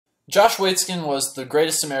Josh Waitzkin was the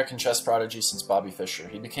greatest American chess prodigy since Bobby Fischer.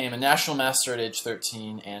 He became a national master at age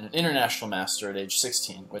 13 and an international master at age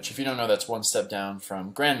 16, which if you don't know, that's one step down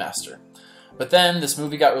from grandmaster. But then this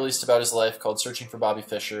movie got released about his life called Searching for Bobby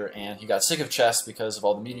Fischer, and he got sick of chess because of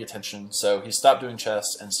all the media attention, so he stopped doing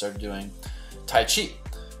chess and started doing Tai Chi.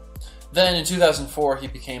 Then in 2004, he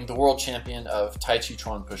became the world champion of Tai Chi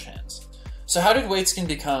Chuan push hands. So how did Waitzkin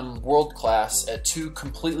become world-class at two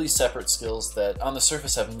completely separate skills that on the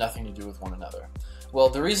surface have nothing to do with one another? Well,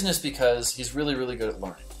 the reason is because he's really, really good at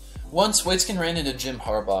learning. Once, Waitzkin ran into Jim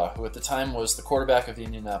Harbaugh, who at the time was the quarterback of the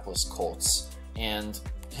Indianapolis Colts, and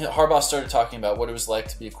Harbaugh started talking about what it was like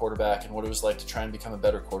to be a quarterback and what it was like to try and become a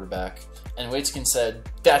better quarterback, and Waitzkin said,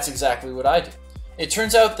 "That's exactly what I do." It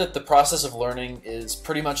turns out that the process of learning is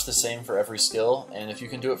pretty much the same for every skill, and if you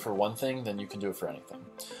can do it for one thing, then you can do it for anything.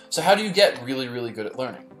 So how do you get really, really good at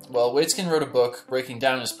learning? Well, Waitzkin wrote a book breaking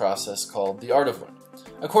down his process called The Art of Learning.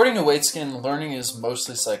 According to Waitzkin, learning is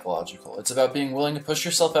mostly psychological. It's about being willing to push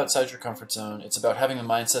yourself outside your comfort zone, it's about having a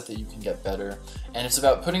mindset that you can get better, and it's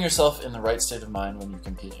about putting yourself in the right state of mind when you're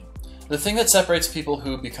competing. The thing that separates people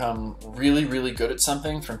who become really, really good at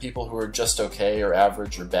something from people who are just okay or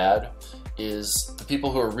average or bad is the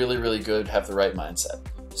people who are really, really good have the right mindset.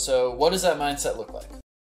 So what does that mindset look like?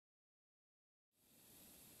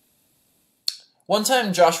 One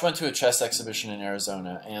time, Josh went to a chess exhibition in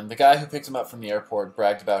Arizona, and the guy who picked him up from the airport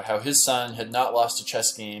bragged about how his son had not lost a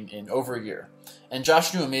chess game in over a year. And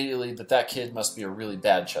Josh knew immediately that that kid must be a really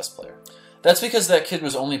bad chess player. That's because that kid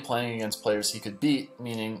was only playing against players he could beat,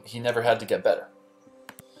 meaning he never had to get better.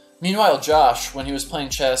 Meanwhile, Josh, when he was playing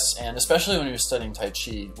chess, and especially when he was studying Tai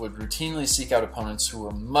Chi, would routinely seek out opponents who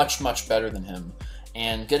were much, much better than him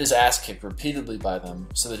and get his ass kicked repeatedly by them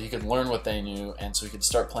so that he could learn what they knew and so he could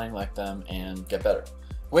start playing like them and get better.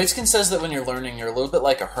 Waitzkin says that when you're learning, you're a little bit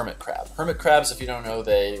like a hermit crab. Hermit crabs, if you don't know,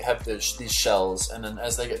 they have these shells, and then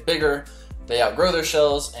as they get bigger, they outgrow their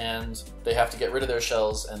shells and they have to get rid of their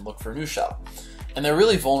shells and look for a new shell. And they're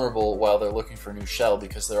really vulnerable while they're looking for a new shell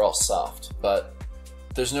because they're all soft, but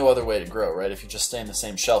there's no other way to grow, right? If you just stay in the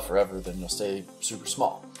same shell forever, then you'll stay super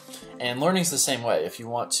small. And learning's the same way. If you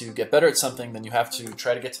want to get better at something, then you have to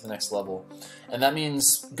try to get to the next level. And that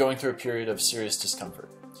means going through a period of serious discomfort.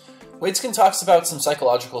 Waitzkin talks about some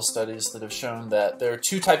psychological studies that have shown that there are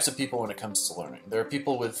two types of people when it comes to learning. There are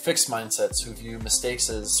people with fixed mindsets who view mistakes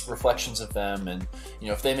as reflections of them, and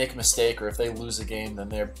if they make a mistake or if they lose a game, then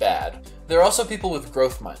they're bad. There are also people with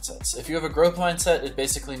growth mindsets. If you have a growth mindset, it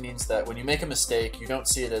basically means that when you make a mistake, you don't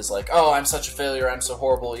see it as like, oh, I'm such a failure, I'm so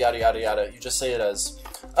horrible, yada yada yada. You just say it as,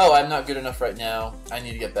 oh, I'm not good enough right now, I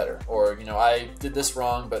need to get better. Or, I did this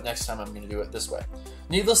wrong, but next time I'm going to do it this way.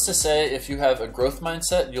 Needless to say, if you have a growth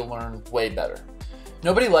mindset, you'll learn way better.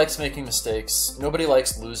 Nobody likes making mistakes, nobody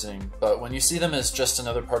likes losing, but when you see them as just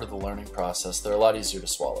another part of the learning process, they're a lot easier to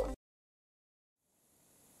swallow.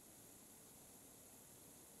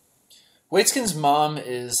 Waitzkin's mom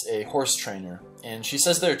is a horse trainer, and she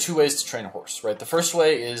says there are two ways to train a horse, right? The first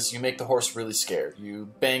way is you make the horse really scared. You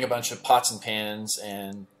bang a bunch of pots and pans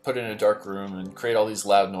and put it in a dark room and create all these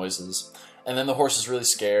loud noises, and then the horse is really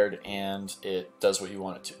scared and it does what you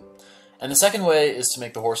want it to. And the second way is to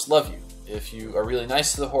make the horse love you. If you are really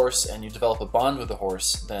nice to the horse and you develop a bond with the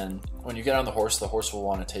horse, then when you get on the horse will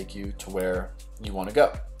want to take you to where you want to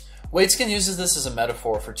go. Waitzkin uses this as a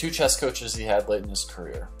metaphor for two chess coaches he had late in his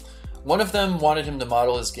career. One of them wanted him to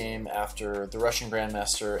model his game after the Russian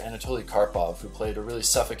grandmaster Anatoly Karpov, who played a really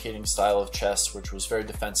suffocating style of chess which was very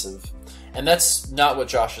defensive. And that's not what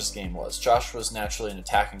Josh's game was. Josh was naturally an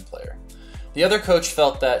attacking player. The other coach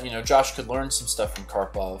felt that, Josh could learn some stuff from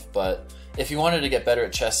Karpov, but if he wanted to get better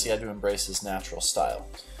at chess, he had to embrace his natural style.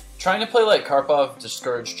 Trying to play like Karpov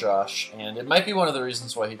discouraged Josh, and it might be one of the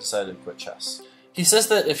reasons why he decided to quit chess. He says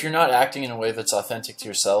that if you're not acting in a way that's authentic to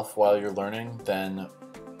yourself while you're learning, then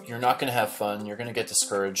you're not going to have fun, you're going to get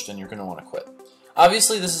discouraged, and you're going to want to quit.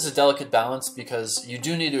 Obviously, this is a delicate balance because you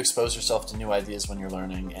do need to expose yourself to new ideas when you're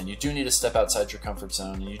learning, and you do need to step outside your comfort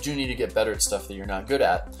zone, and you do need to get better at stuff that you're not good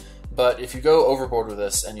at. But if you go overboard with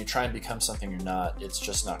this and you try and become something you're not, it's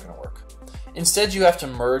just not going to work. Instead, you have to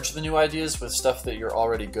merge the new ideas with stuff that you're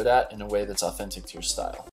already good at in a way that's authentic to your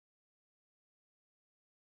style.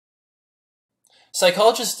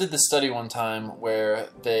 Psychologists did this study one time where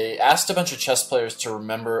they asked a bunch of chess players to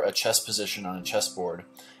remember a chess position on a chessboard,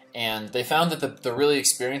 and they found that the really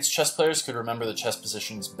experienced chess players could remember the chess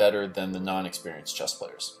positions better than the non-experienced chess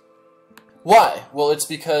players. Why? Well, it's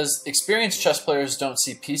because experienced chess players don't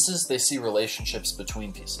see pieces, they see relationships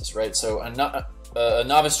between pieces, right? So a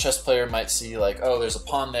novice chess player might see like, oh, there's a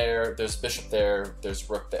pawn there, there's a bishop there, there's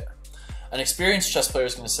a rook there. An experienced chess player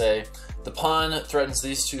is going to say, the pawn threatens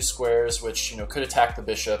these two squares, which could attack the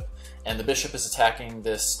bishop, and the bishop is attacking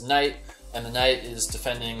this knight, and the knight is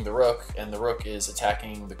defending the rook, and the rook is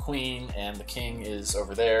attacking the queen, and the king is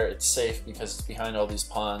over there. It's safe because it's behind all these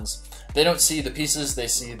pawns. They don't see the pieces, they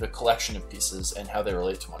see the collection of pieces and how they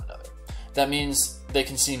relate to one another. That means they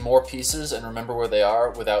can see more pieces and remember where they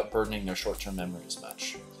are without burdening their short-term memory as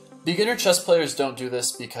much. Beginner chess players don't do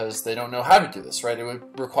this because they don't know how to do this, right? It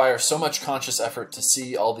would require so much conscious effort to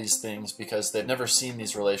see all these things because they've never seen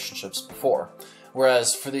these relationships before.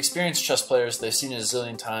 Whereas for the experienced chess players, they've seen it a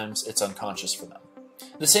zillion times, it's unconscious for them.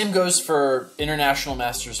 The same goes for international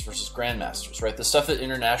masters versus grandmasters, right? The stuff that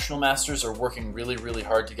international masters are working really, really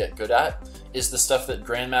hard to get good at is the stuff that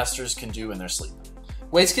grandmasters can do in their sleep.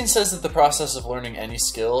 Waitzkin says that the process of learning any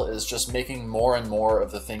skill is just making more and more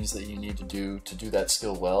of the things that you need to do that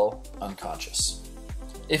skill well unconscious.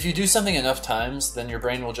 If you do something enough times, then your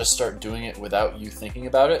brain will just start doing it without you thinking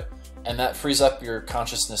about it, and that frees up your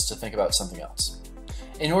consciousness to think about something else.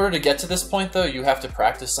 In order to get to this point, though, you have to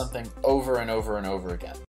practice something over and over and over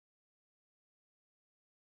again.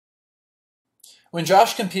 When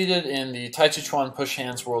Josh competed in the Taichuan Push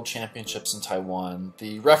Hands World Championships in Taiwan,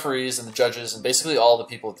 the referees and the judges and basically all the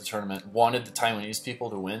people at the tournament wanted the Taiwanese people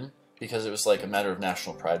to win because it was like a matter of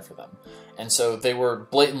national pride for them. And so they were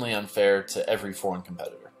blatantly unfair to every foreign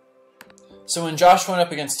competitor. So when Josh went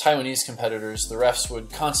up against Taiwanese competitors, the refs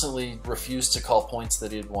would constantly refuse to call points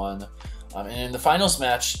that he had won. And in the finals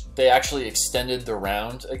match, they actually extended the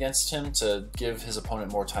round against him to give his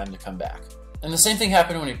opponent more time to come back. And the same thing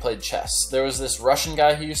happened when he played chess. There was this Russian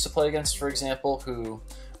guy he used to play against, for example, who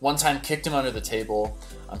one time kicked him under the table.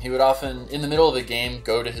 He would often, in the middle of the game,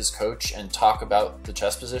 go to his coach and talk about the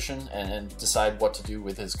chess position and decide what to do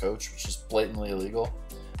with his coach, which is blatantly illegal.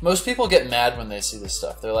 Most people get mad when they see this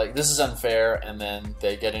stuff. They're like, this is unfair, and then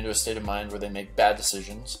they get into a state of mind where they make bad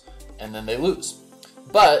decisions, and then they lose.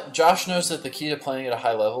 But Josh knows that the key to playing at a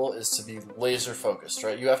high level is to be laser focused,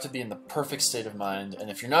 right? You have to be in the perfect state of mind, and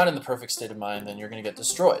if you're not in the perfect state of mind, then you're going to get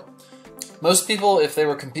destroyed. Most people, if they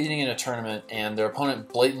were competing in a tournament and their opponent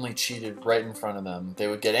blatantly cheated right in front of them, they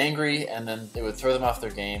would get angry, and then it would throw them off their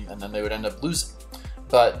game, and then they would end up losing.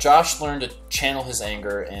 But Josh learned to channel his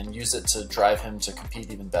anger and use it to drive him to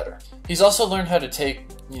compete even better. He's also learned how to take,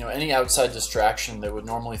 any outside distraction that would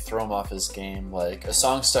normally throw him off his game, like a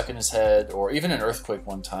song stuck in his head or even an earthquake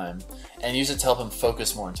one time, and use it to help him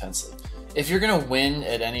focus more intensely. If you're going to win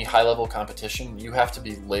at any high-level competition, you have to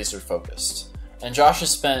be laser focused. And Josh has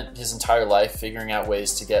spent his entire life figuring out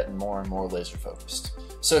ways to get more and more laser focused.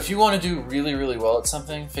 So if you want to do really, really well at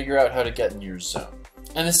something, figure out how to get in your zone.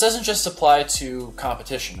 And this doesn't just apply to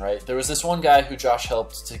competition, right? There was this one guy who Josh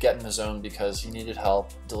helped to get in the zone because he needed help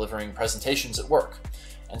delivering presentations at work.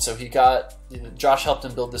 And so Josh helped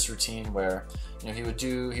him build this routine where, he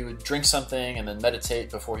would drink something and then meditate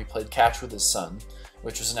before he played catch with his son,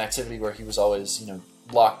 which was an activity where he was always,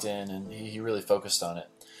 locked in and he really focused on it.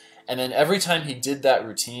 And then every time he did that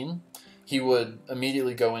routine, he would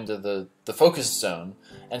immediately go into the focused zone.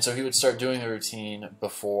 And so he would start doing the routine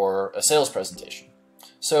before a sales presentation.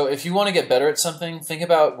 So if you want to get better at something, think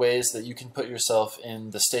about ways that you can put yourself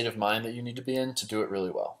in the state of mind that you need to be in to do it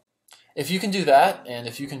really well. If you can do that, and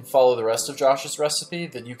if you can follow the rest of Josh's recipe,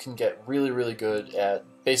 then you can get really, really good at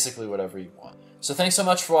basically whatever you want. So thanks so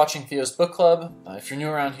much for watching Theo's Book Club. If you're new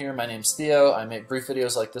around here, my name's Theo. I make brief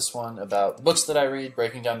videos like this one about the books that I read,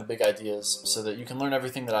 breaking down the big ideas so that you can learn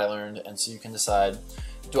everything that I learned and so you can decide,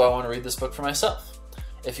 do I want to read this book for myself?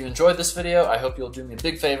 If you enjoyed this video, I hope you'll do me a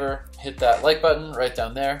big favor. Hit that like button right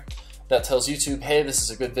down there. That tells YouTube, hey, this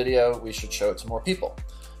is a good video. We should show it to more people.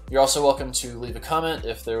 You're also welcome to leave a comment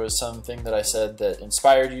if there was something that I said that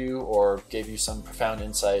inspired you or gave you some profound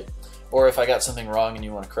insight, or if I got something wrong and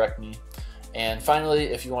you want to correct me. And finally,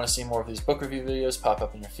 if you want to see more of these book review videos pop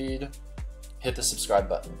up in your feed, hit the subscribe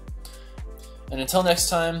button. And until next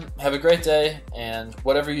time, have a great day, and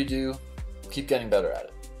whatever you do, keep getting better at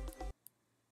it.